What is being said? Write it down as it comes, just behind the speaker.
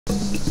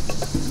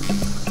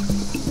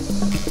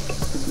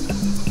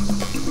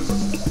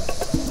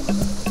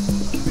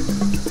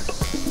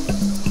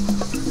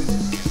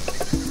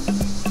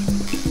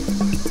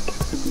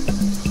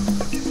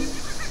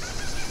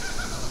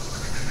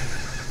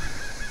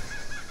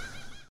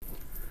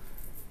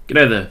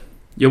G'day there,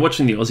 you're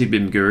watching the Aussie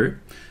BIM Guru.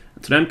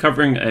 Today I'm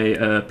covering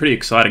a pretty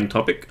exciting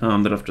topic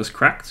that I've just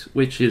cracked,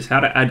 which is how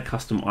to add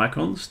custom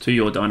icons to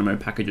your Dynamo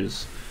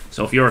packages.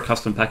 So if you're a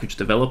custom package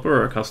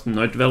developer or a custom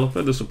node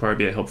developer, this will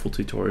probably be a helpful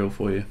tutorial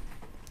for you.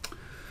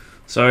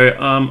 So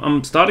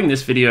I'm starting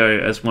this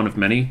video as one of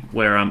many,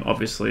 where I'm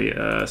obviously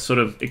sort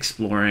of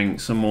exploring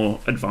some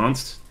more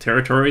advanced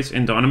territories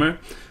in Dynamo,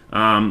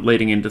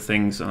 leading into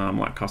things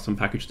like custom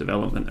package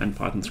development and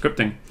Python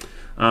scripting.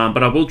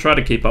 But I will try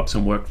to keep up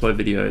some workflow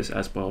videos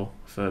as well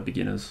for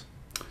beginners.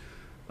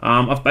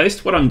 I've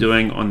based what I'm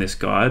doing on this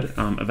guide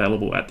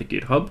available at the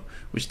GitHub,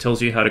 which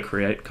tells you how to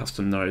create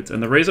custom nodes.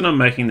 And the reason I'm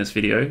making this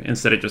video,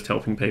 instead of just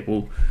helping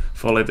people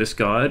follow this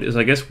guide, is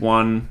I guess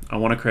one, I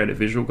want to create a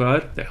visual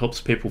guide that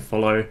helps people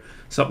follow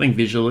something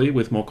visually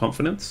with more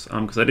confidence,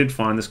 because I did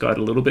find this guide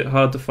a little bit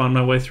hard to find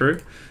my way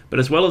through. But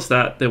as well as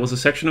that, there was a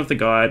section of the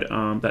guide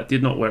that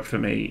did not work for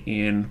me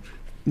in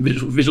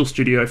Visual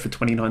Studio for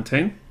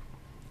 2019.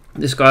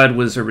 This guide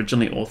was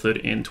originally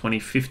authored in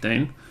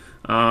 2015,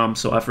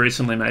 so I've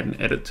recently made an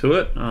edit to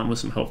it with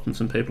some help from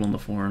some people on the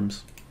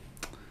forums.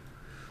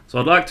 So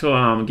I'd like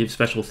to give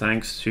special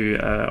thanks to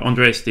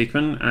Andreas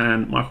Diekman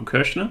and Michael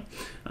Kirschner.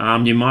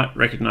 You might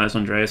recognize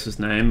Andreas's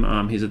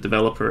name. He's a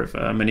developer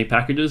of many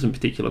packages, in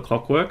particular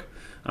Clockwork,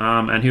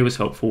 and he was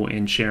helpful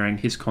in sharing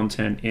his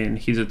content in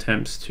his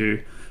attempts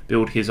to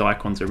build his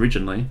icons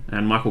originally,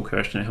 and Michael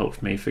Kirschner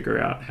helped me figure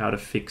out how to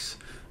fix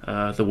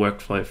the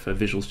workflow for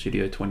Visual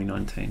Studio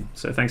 2019.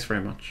 So thanks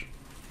very much.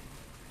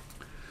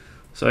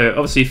 So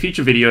obviously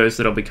future videos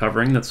that I'll be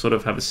covering that sort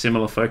of have a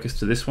similar focus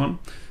to this one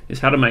is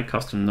how to make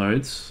custom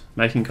nodes,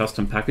 making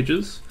custom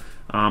packages,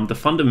 the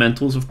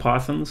fundamentals of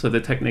Python, so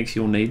the techniques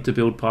you'll need to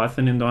build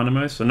Python in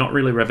Dynamo, so not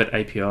really Revit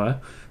API,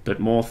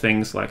 but more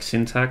things like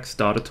syntax,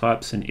 data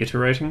types, and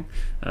iterating,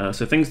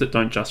 so things that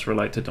don't just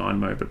relate to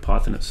Dynamo but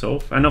Python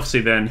itself, and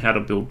obviously then how to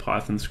build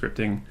Python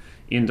scripting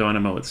in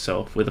Dynamo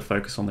itself with a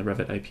focus on the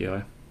Revit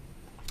API.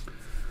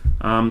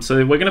 So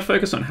we're going to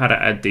focus on how to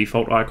add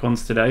default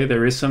icons today.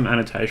 There is some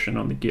annotation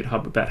on the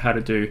GitHub about how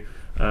to do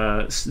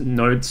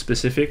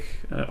node-specific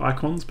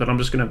icons, but I'm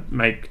just going to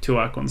make 2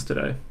 icons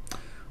today.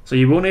 So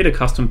you will need a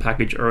custom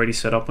package already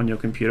set up on your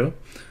computer.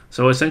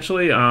 So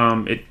essentially,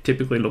 it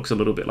typically looks a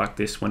little bit like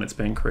this when it's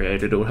being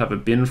created. It will have a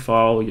bin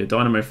file, your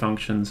Dynamo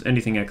functions,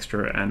 anything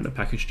extra, and the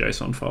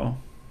package.json file.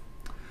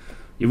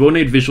 You will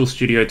need Visual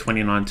Studio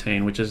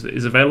 2019, which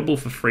is available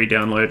for free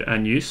download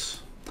and use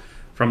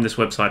from this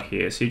website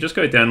here. So you just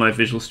go download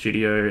Visual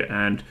Studio,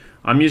 and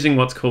I'm using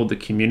what's called the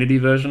community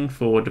version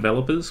for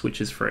developers,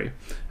 which is free,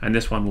 and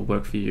this one will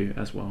work for you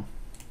as well.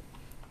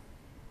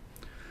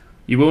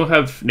 You will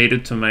have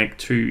needed to make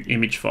 2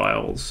 image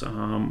files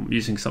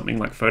using something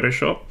like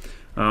Photoshop.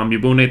 You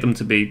will need them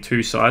to be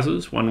 2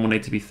 sizes. One will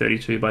need to be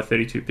 32 by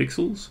 32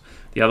 pixels.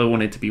 The other will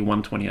need to be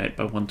 128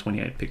 by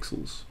 128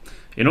 pixels.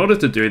 In order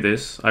to do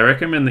this, I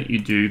recommend that you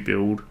do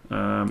build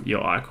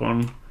your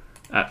icon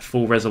at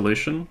full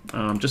resolution,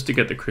 just to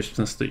get the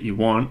crispness that you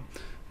want,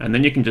 and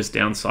then you can just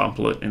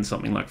downsample it in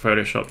something like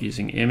Photoshop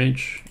using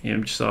image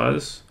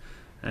size,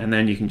 and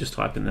then you can just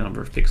type in the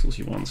number of pixels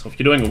you want. So if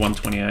you're doing a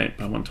 128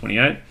 by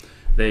 128,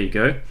 there you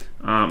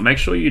go. Make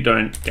sure you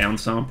don't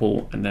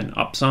downsample and then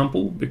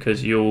upsample,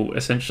 because you'll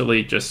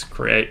essentially just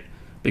create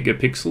bigger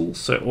pixels,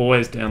 so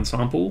always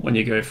downsample when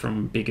you go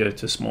from bigger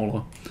to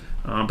smaller.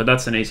 But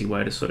that's an easy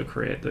way to sort of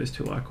create those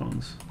 2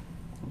 icons.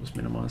 I'll just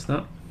minimize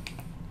that.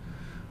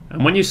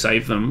 And when you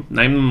save them,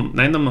 name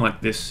them like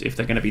this if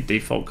they're going to be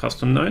default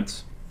custom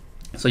nodes.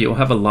 So you'll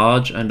have a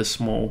large and a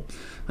small.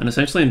 And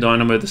essentially in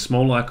Dynamo, the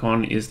small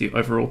icon is the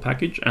overall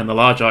package, and the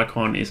large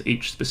icon is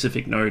each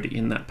specific node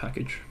in that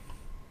package.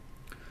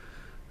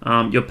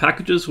 Your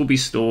packages will be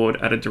stored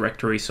at a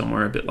directory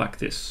somewhere a bit like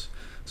this.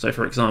 So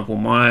for example,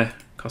 my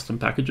custom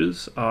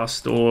packages are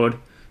stored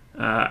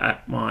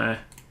at my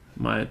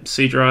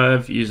C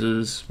drive,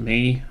 uses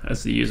me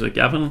as the user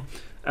Gavin,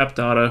 app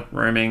data,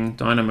 roaming,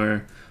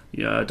 Dynamo,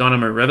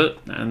 Dynamo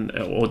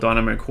Revit, or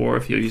Dynamo Core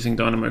if you're using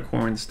Dynamo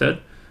Core instead,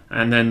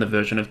 and then the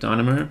version of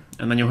Dynamo.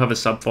 And then you'll have a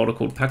subfolder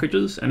called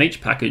packages, and each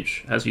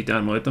package, as you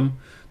download them,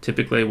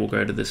 typically will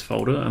go to this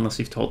folder unless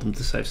you've told them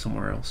to save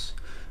somewhere else.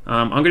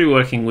 I'm going to be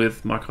working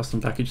with my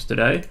custom package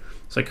today.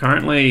 So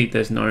currently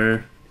there's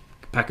no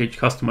package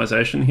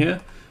customization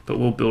here, but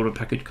we'll build a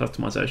package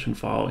customization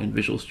file in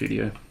Visual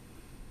Studio.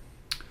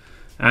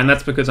 And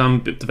that's because I'm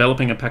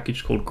developing a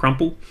package called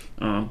Crumple,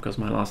 because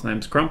my last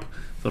name's Crump.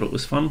 Thought it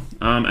was fun.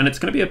 And it's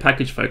going to be a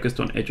package focused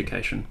on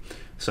education.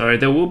 So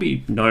there will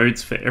be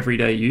nodes for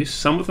everyday use.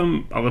 Some of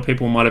them other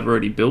people might have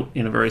already built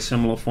in a very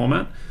similar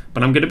format,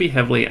 but I'm going to be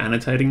heavily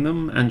annotating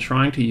them and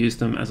trying to use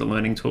them as a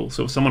learning tool.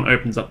 So if someone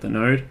opens up the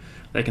node,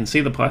 they can see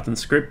the Python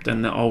script,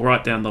 and I'll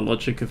write down the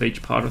logic of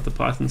each part of the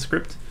Python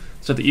script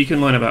so that you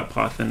can learn about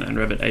Python and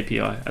Revit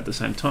API at the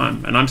same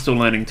time. And I'm still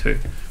learning too,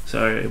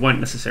 so it won't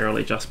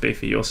necessarily just be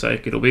for your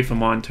sake, it'll be for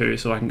mine too,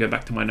 so I can go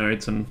back to my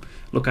nodes and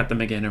look at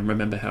them again and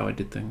remember how I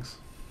did things.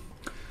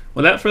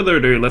 Without further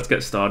ado, let's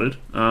get started.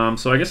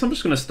 So I guess I'm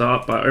just going to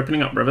start by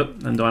opening up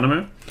Revit and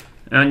Dynamo.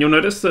 And you'll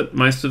notice that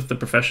most of the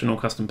professional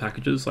custom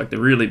packages, like the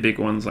really big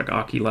ones like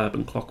Archilab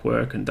and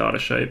Clockwork and Data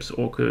Shapes,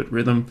 Orchid,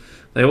 Rhythm,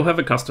 they all have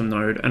a custom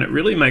node, and it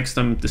really makes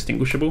them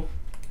distinguishable.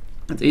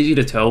 It's easy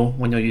to tell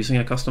when you're using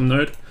a custom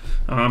node.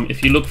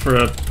 If you look for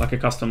a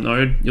custom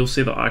node, you'll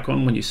see the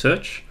icon when you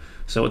search.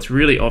 So it's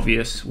really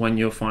obvious when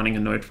you're finding a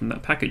node from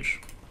that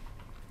package.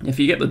 If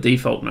you get the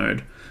default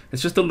node,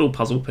 it's just a little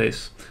puzzle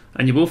piece.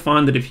 And you will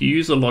find that if you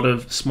use a lot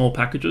of small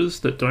packages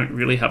that don't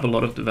really have a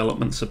lot of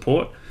development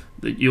support,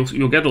 that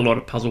you'll get a lot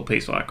of puzzle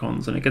piece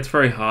icons, and it gets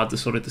very hard to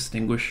sort of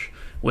distinguish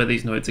where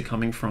these nodes are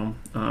coming from.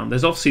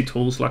 There's obviously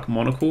tools like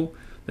Monocle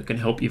that can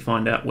help you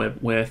find out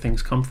where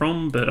things come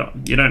from, but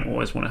you don't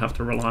always want to have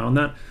to rely on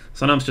that.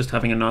 Sometimes just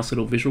having a nice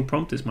little visual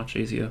prompt is much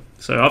easier.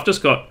 So I've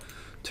just got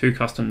two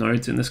custom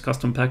nodes in this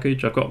custom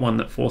package. I've got one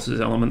that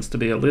forces elements to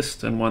be a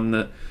list and one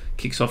that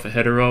kicks off a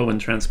header row and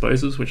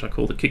transposes, which I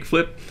call the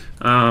kickflip.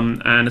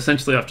 And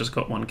essentially I've just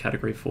got one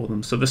category for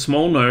them. So the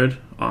small node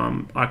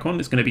icon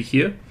is going to be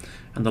here,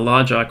 and the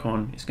large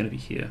icon is going to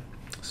be here.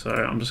 So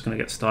I'm just going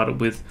to get started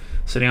with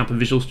setting up a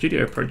Visual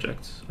Studio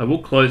project. I will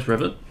close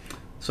Revit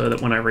so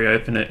that when I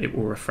reopen it, it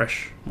will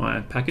refresh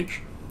my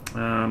package. So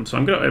I'm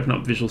going to open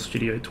up Visual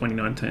Studio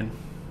 2019.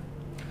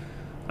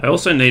 I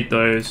also need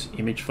those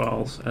image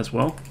files as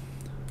well.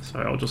 So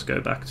I'll just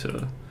go back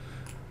to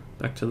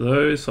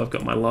those. So I've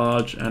got my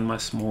large and my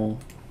small.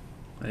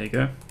 There you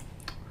go.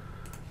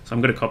 So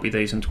I'm going to copy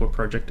these into a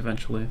project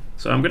eventually.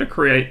 So I'm going to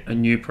create a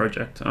new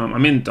project.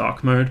 I'm in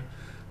dark mode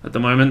at the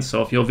moment,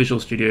 so if your Visual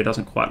Studio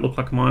doesn't quite look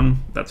like mine,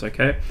 that's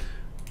okay.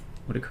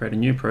 I'm going to create a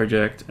new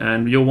project,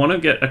 and you'll want to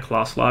get a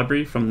class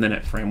library from the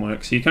Net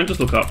framework. So you can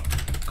just look up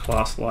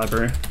class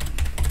library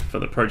for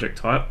the project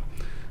type,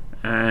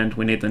 and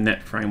we need the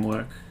Net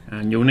framework,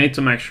 and you'll need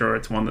to make sure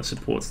it's one that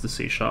supports the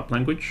C#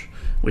 language,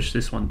 which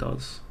this one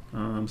does.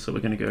 So we're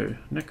going to go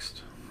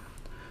next.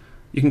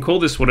 You can call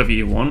this whatever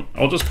you want.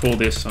 I'll just call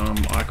this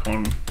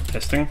icon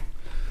testing.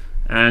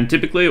 And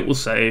typically it will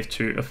save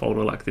to a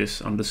folder like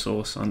this under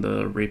source,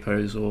 under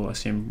repos, or I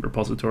assume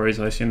repositories,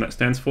 I assume that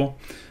stands for.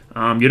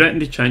 You don't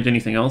need to change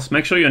anything else.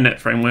 Make sure your Net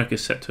framework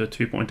is set to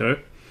 2.0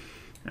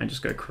 and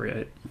just go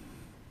create.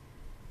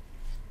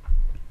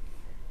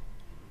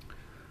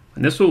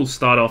 And this will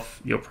start off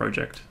your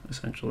project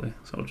essentially.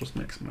 So I'll just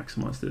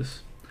maximize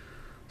this.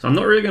 So I'm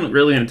not really going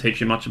to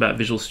teach you much about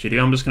Visual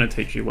Studio. I'm just going to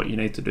teach you what you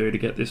need to do to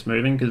get this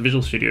moving, because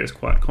Visual Studio is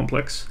quite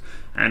complex,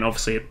 and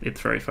obviously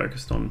it's very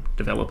focused on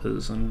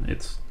developers, and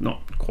it's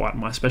not quite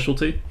my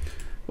specialty.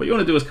 What you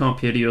want to do is come up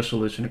here to your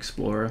Solution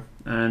Explorer,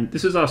 and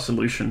this is our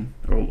solution,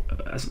 or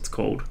as it's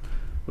called.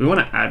 We want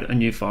to add a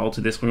new file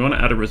to this. We want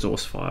to add a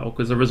resource file,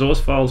 because the resource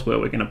file is where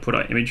we're going to put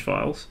our image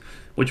files,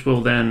 which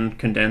will then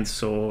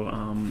condense, or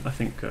I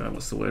think,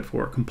 what's the word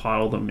for it,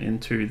 compile them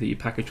into the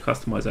package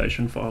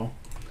customization file.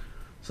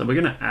 So we're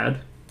going to add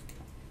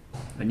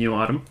a new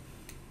item,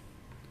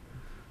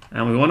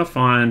 and we want to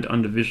find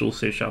under Visual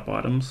C#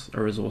 items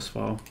a resource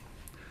file.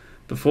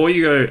 Before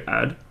you go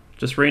add,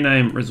 just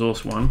rename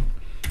resource 1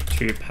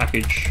 to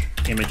package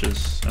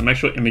images, and make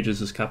sure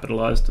images is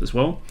capitalized as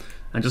well,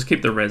 and just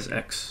keep the res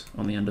x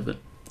on the end of it.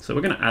 So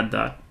we're going to add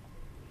that,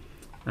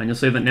 and you'll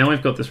see that now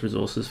we've got this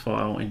resources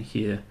file in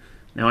here.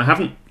 Now I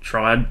haven't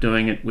tried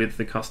doing it with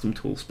the custom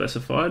tool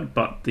specified,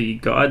 but the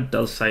guide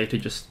does say to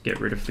just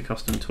get rid of the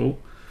custom tool.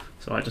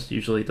 So I just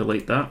usually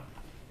delete that.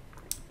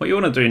 What you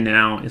want to do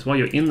now is, while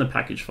you're in the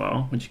package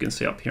file, which you can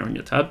see up here on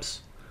your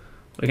tabs,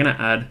 we're going to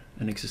add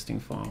an existing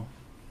file.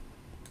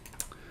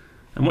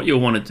 And what you'll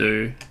want to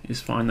do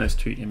is find those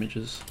two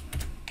images.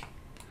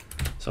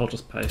 So I'll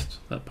just paste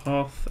that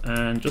path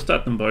and just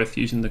add them both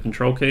using the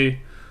control key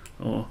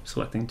or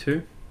selecting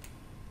two.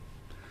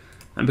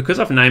 And because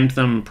I've named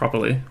them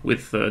properly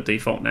with the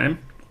default name,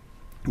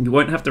 you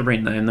won't have to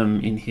rename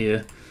them in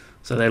here.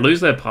 So they lose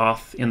their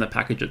path in the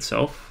package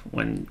itself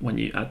when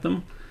you add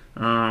them,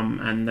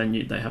 and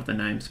then they have the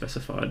name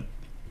specified.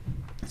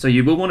 So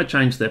you will want to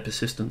change their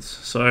persistence.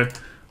 So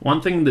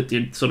one thing that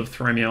did sort of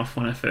throw me off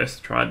when I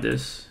first tried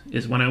this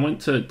is when I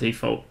went to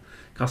default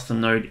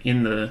custom node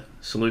in the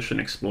Solution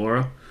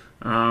Explorer,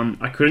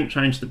 I couldn't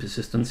change the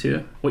persistence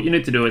here. What you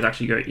need to do is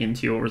actually go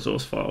into your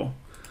resource file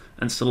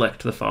and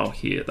select the file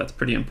here. That's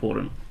pretty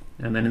important.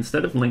 And then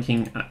instead of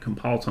linking at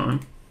compile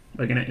time,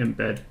 we're going to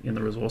embed in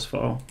the resource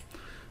file,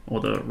 or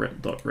the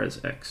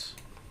 .resx.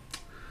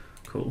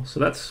 Cool. So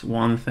that's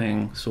one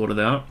thing sorted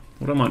out.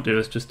 What I might do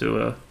is just do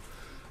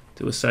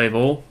a save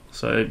all.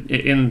 So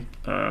in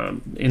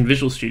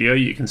Visual Studio,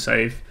 you can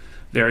save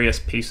various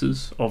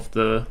pieces of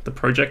the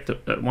project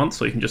at once,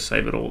 so you can just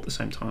save it all at the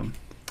same time.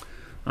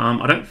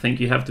 I don't think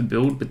you have to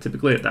build, but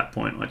typically at that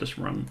point, I just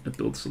run a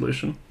build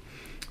solution,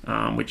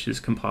 which is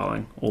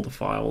compiling all the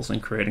files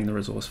and creating the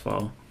resource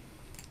file.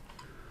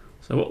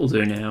 So what we'll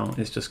do now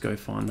is just go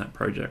find that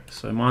project.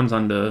 So mine's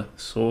under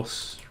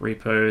source,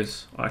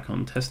 repos,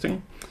 icon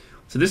testing.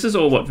 So this is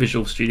all what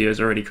Visual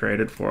Studio's already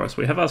created for us.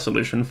 We have our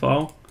solution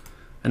file,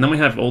 and then we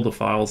have all the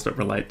files that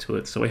relate to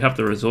it. So we have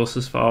the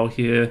resources file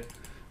here.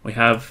 We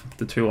have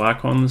the 2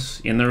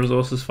 icons in the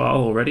resources file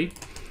already.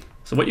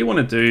 So what you want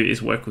to do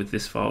is work with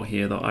this file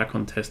here, the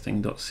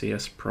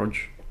icontesting.cs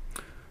proj,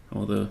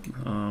 or the,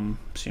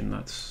 assume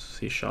that's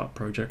C#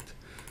 project.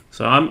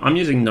 So I'm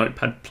using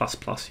Notepad++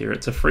 here.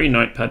 It's a free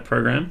Notepad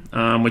program,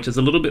 which is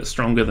a little bit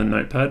stronger than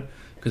Notepad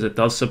because it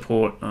does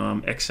support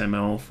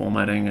XML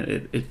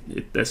formatting.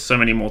 There's so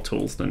many more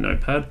tools than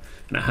Notepad,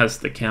 and it has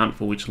the count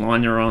for which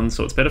line you're on,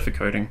 so it's better for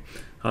coding.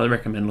 I highly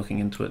recommend looking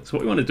into it. So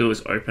what we want to do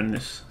is open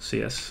this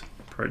CS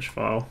proj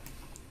file,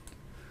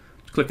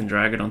 click and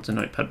drag it onto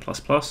Notepad++.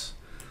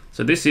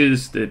 So this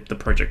is the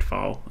project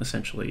file,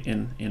 essentially,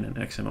 in an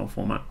XML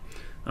format.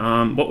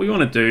 What we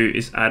want to do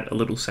is add a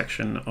little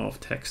section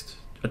of text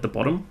at the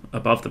bottom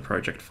above the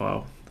project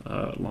file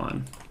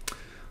line.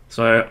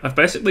 So I've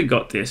basically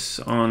got this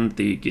on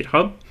the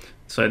GitHub.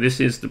 So this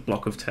is the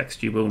block of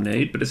text you will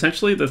need, but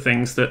essentially the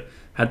things that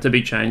had to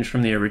be changed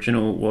from the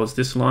original was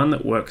this line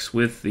that works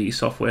with the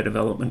software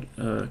development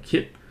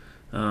kit.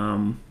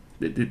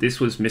 This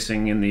was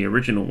missing in the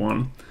original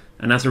one,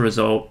 and as a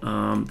result,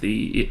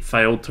 it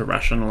failed to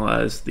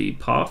rationalize the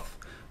path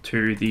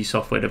to the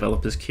software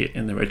developers kit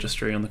in the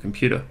registry on the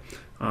computer.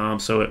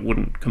 So it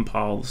wouldn't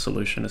compile the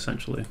solution,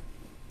 essentially.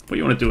 What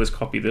you want to do is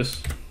copy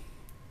this.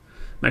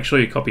 Make sure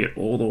you copy it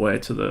all the way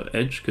to the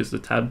edge because the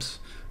tabs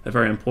are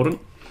very important,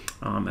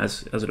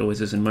 as it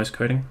always is in most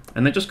coding.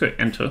 And then just go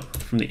enter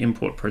from the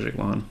import project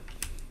line.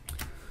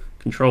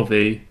 Control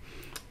V,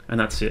 and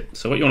that's it.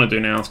 So what you want to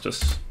do now is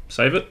just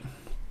save it,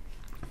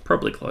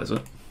 probably close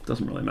it.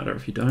 Doesn't really matter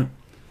if you don't.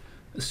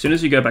 As soon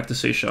as you go back to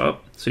C# or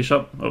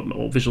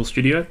Visual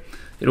Studio,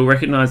 it'll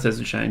recognize there's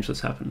a change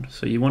that's happened.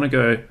 So you want to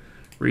go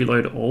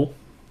reload all,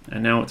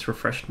 and now it's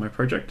refreshed my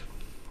project.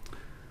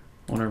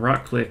 I want to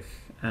right click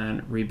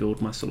and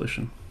rebuild my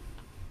solution.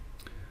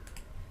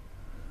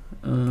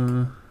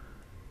 I've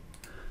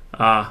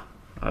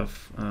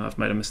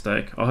made a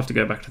mistake. I'll have to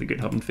go back to the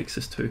GitHub and fix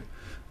this too.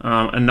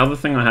 Another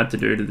thing I had to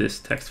do to this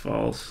text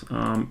files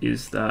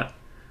is that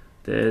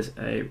there's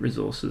a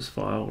resources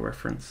file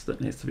reference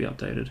that needs to be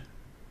updated.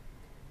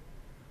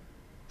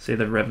 See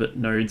the Revit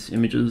nodes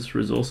images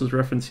resources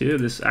reference here?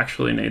 This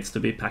actually needs to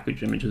be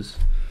package images.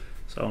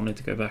 So I'll need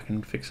to go back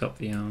and fix up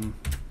the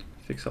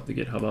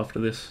GitHub after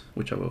this,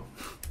 which I will.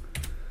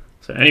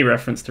 So any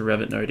reference to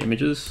Revit node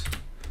images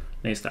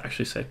needs to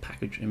actually say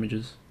package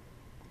images,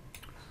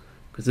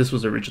 because this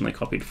was originally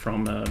copied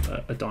from a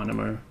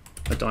Dynamo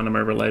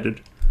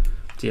related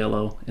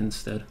DLL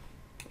instead.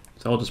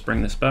 So I'll just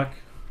bring this back.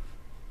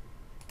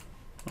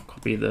 I'll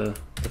copy the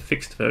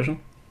fixed version.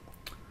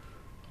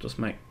 Just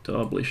make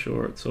doubly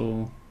sure it's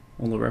all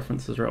the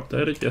references are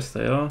updated. Yes,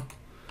 they are.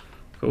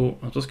 Cool.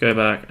 I'll just go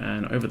back,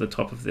 and over the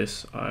top of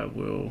this, I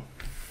will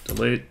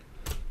delete,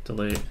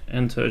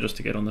 enter, just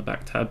to get on the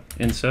back tab,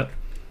 insert,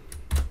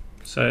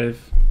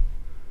 save,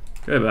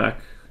 go back,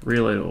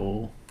 reload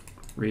all,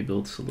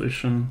 rebuild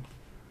solution,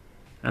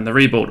 and the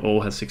rebuild all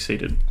has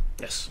succeeded.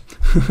 Yes,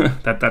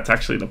 that's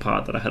actually the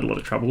part that I had a lot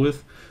of trouble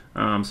with.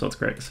 So it's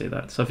great to see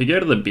that. So if you go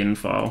to the bin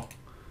file,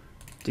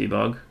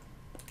 debug,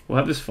 we'll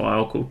have this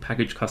file called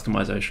package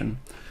customization.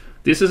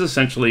 This is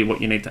essentially what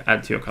you need to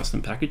add to your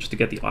custom package to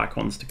get the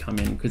icons to come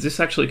in, because this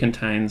actually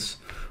contains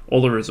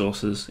all the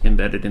resources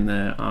embedded in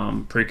there,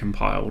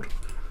 pre-compiled.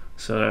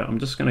 So I'm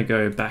just going to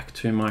go back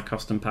to my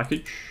custom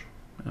package,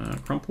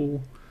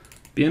 crumple,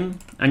 bin,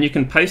 and you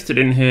can paste it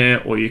in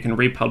here, or you can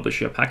republish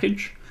your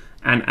package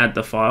and add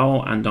the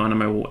file, and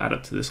Dynamo will add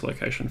it to this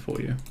location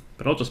for you.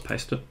 But I'll just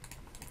paste it,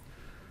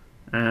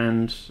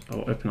 and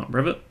I'll open up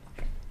Revit,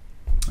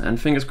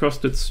 and fingers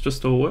crossed it's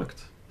just all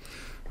worked.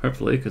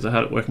 Hopefully, because I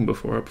had it working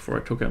before I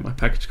took out my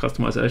package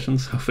customization.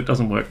 So if it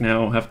doesn't work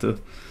now, I'll have to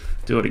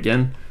do it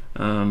again,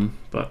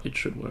 but it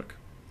should work.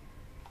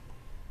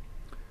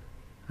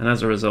 And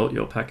as a result,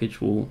 your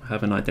package will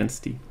have an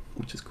identity,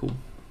 which is cool.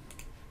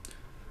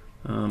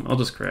 I'll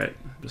just create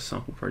a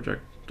sample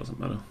project, doesn't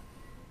matter.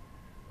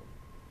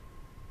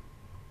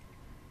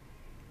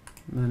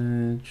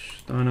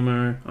 Manage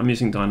Dynamo. I'm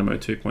using Dynamo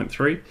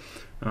 2.3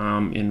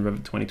 in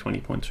Revit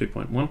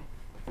 2020.2.1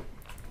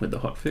 with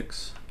the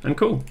hotfix, and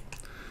cool.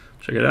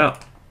 Check it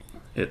out.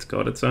 It's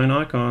got its own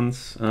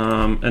icons.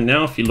 And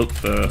now if you look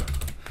for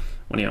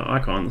one of your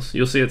icons,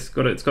 you'll see it's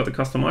got the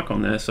custom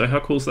icon there. So how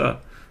cool is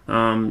that?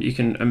 You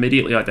can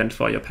immediately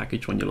identify your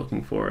package when you're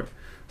looking for it.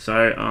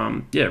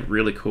 So yeah,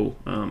 really cool.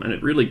 And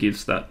it really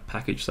gives that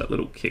package that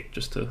little kick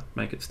just to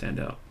make it stand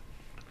out.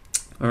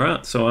 All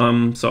right, so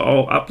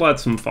I'll upload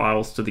some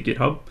files to the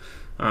GitHub.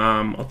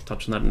 I'll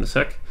touch on that in a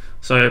sec.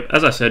 So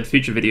as I said,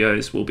 future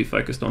videos will be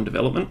focused on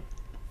development.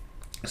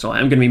 So I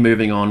am going to be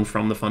moving on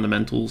from the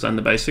fundamentals and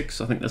the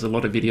basics. I think there's a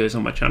lot of videos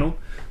on my channel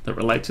that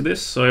relate to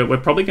this. So we're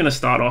probably going to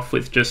start off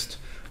with just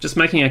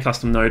making a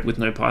custom node with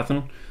no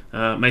Python,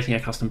 making a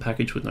custom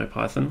package with no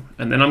Python.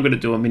 And then I'm going to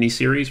do a mini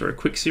series or a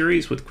quick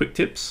series with quick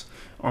tips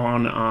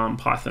on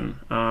Python.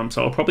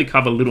 So I'll probably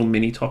cover little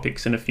mini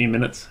topics in a few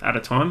minutes at a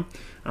time.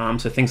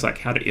 So things like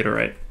how to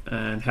iterate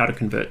and how to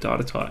convert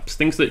data types,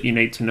 things that you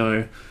need to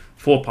know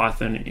for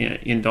Python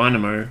in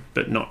Dynamo,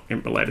 but not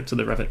related to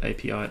the Revit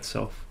API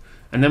itself.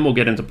 And then we'll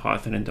get into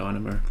Python in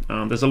Dynamo.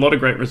 There's a lot of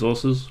great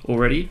resources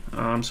already,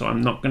 so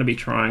I'm not going to be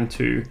trying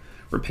to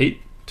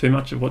repeat too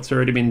much of what's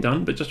already been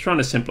done, but just trying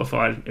to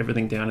simplify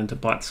everything down into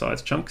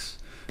bite-sized chunks,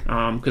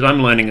 because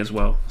I'm learning as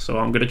well. So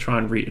I'm going to try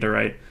and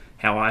reiterate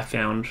how I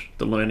found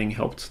the learning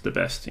helped the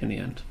best in the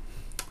end.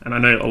 And I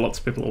know lots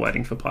of people are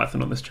waiting for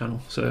Python on this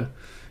channel, so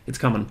it's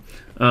coming.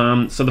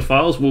 So the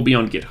files will be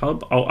on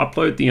GitHub. I'll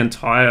upload the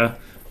entire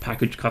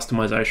package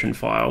customization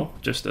file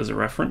just as a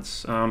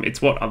reference.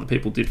 It's what other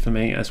people did for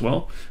me as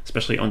well,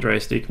 especially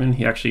Andreas Diekman.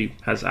 He actually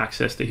has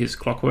access to his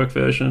Clockwork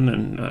version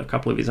and a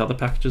couple of his other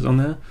packages on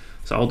there.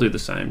 So I'll do the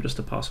same just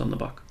to pass on the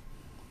buck.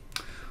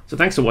 So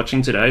thanks for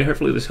watching today.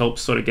 Hopefully this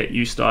helps sort of get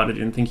you started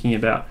in thinking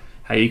about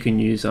how you can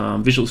use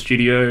Visual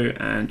Studio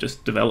and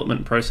just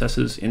development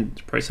processes in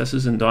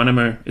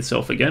Dynamo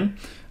itself again.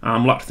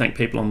 I'd like to thank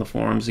people on the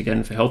forums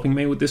again for helping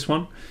me with this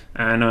one,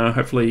 and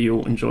hopefully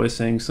you'll enjoy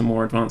seeing some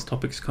more advanced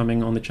topics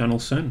coming on the channel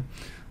soon.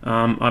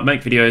 I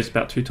make videos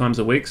about 2 times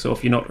a week, so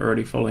if you're not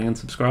already following and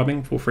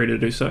subscribing, feel free to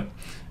do so,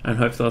 and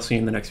hopefully I'll see you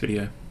in the next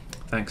video.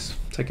 Thanks.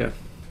 Take care.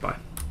 Bye.